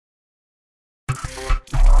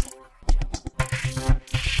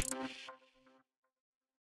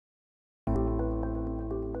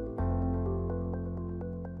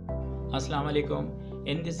Assalamu alaikum.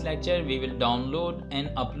 In this lecture we will download and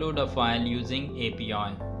upload a file using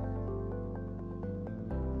API.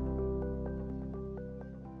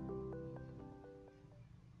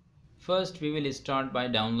 First we will start by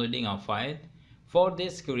downloading a file. For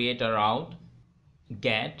this, create a route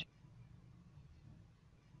get.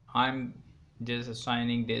 I'm just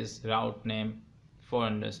assigning this route name for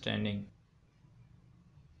understanding.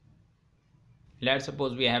 Let's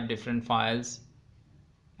suppose we have different files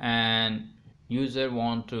and user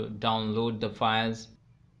want to download the files.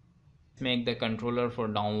 Make the controller for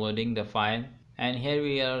downloading the file, and here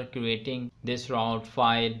we are creating this route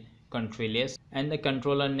file country list and the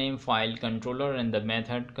controller name file controller and the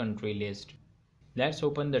method country list. Let's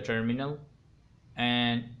open the terminal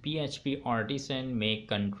and PHP artisan make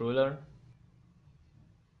controller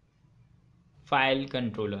file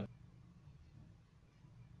controller,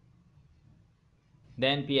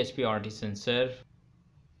 then PHP artisan serve,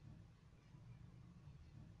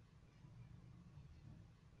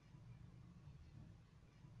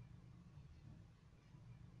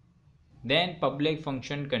 then public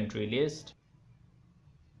function country list,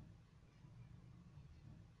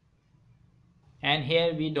 and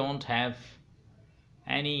here we don't have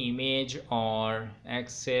any image or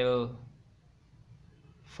Excel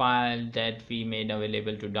file that we made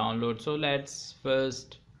available to download. So let's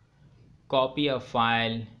first copy a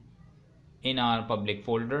file in our public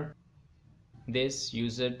folder, this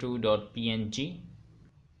user2.png.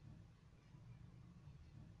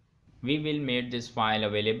 We will make this file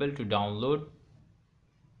available to download.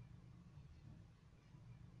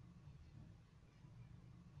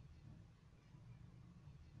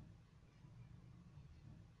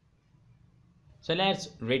 So let's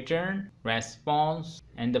return response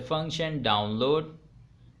and the function download,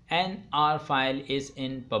 and our file is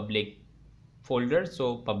in public folder,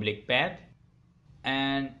 so public path,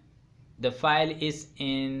 and the file is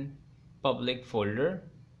in public folder,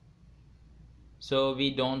 so we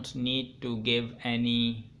don't need to give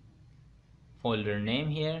any folder name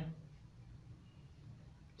here,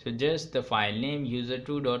 so just the file name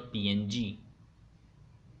user2.png.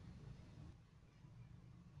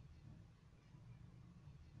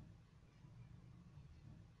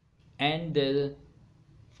 and the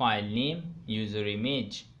file name user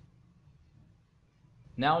image.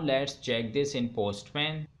 Now let's check this in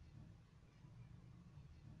Postman.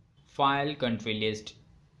 File country list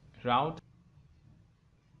route,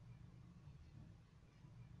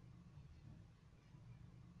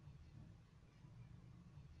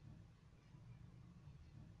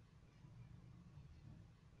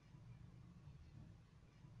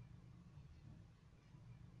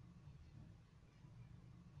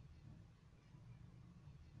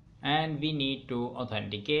 and we need to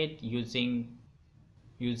authenticate using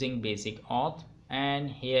basic auth, and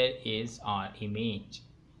here is our image.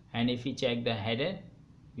 And if we check the header,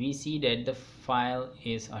 we see that the file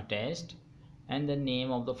is attached and the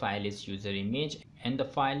name of the file is user image and the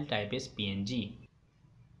file type is png.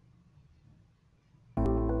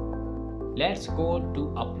 Let's go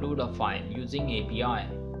to upload a file using API.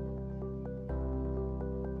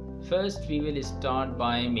 First we will start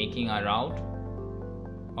by making a route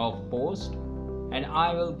of post, and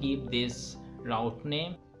I will give this route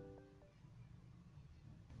name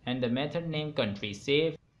and the method name country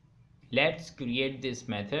save. Let's create this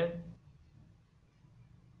method.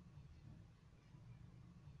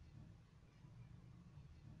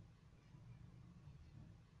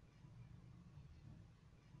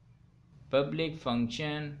 Public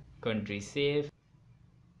function country save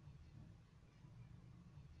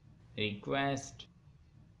request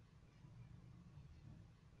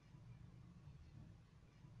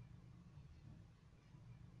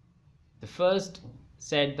the first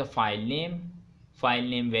set the file name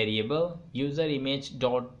variable user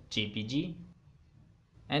image.jpg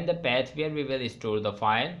and the path where we will store the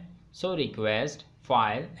file, so request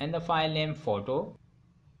file and the file name photo.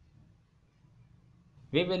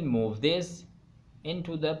 We will move this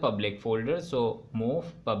into the public folder, so move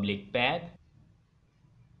public path.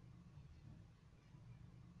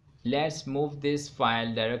 Let's move this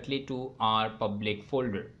file directly to our public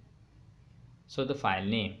folder, so the file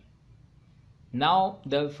name. Now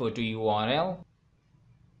the photo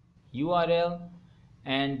URL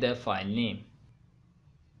and the file name.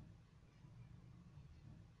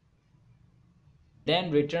 Then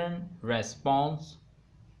return response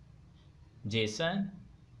JSON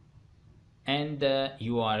and the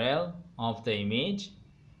URL of the image,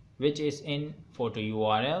 which is in photo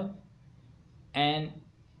URL, and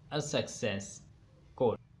a success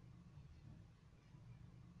code.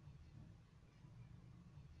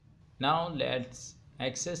 Now let's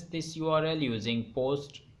access this URL using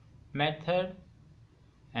post method,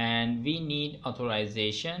 and we need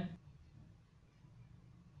authorization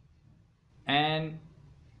and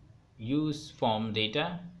use form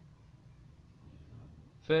data.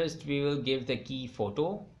 First we will give the key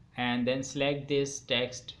photo and then select this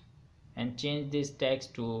text and change this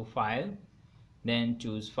text to file. Then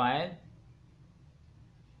choose file,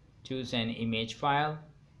 choose an image file.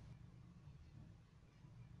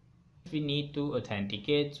 We need to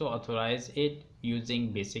authenticate, so authorize it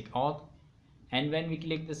using basic auth, and when we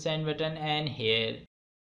click the send button, and here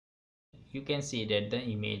you can see that the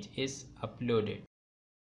image is uploaded.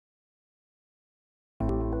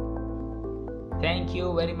 Thank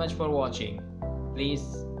you very much for watching.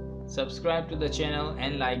 Please subscribe to the channel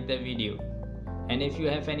and like the video, and if you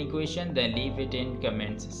have any question then leave it in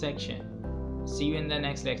comments section. See you in the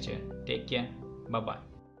next lecture. Take care. Bye bye.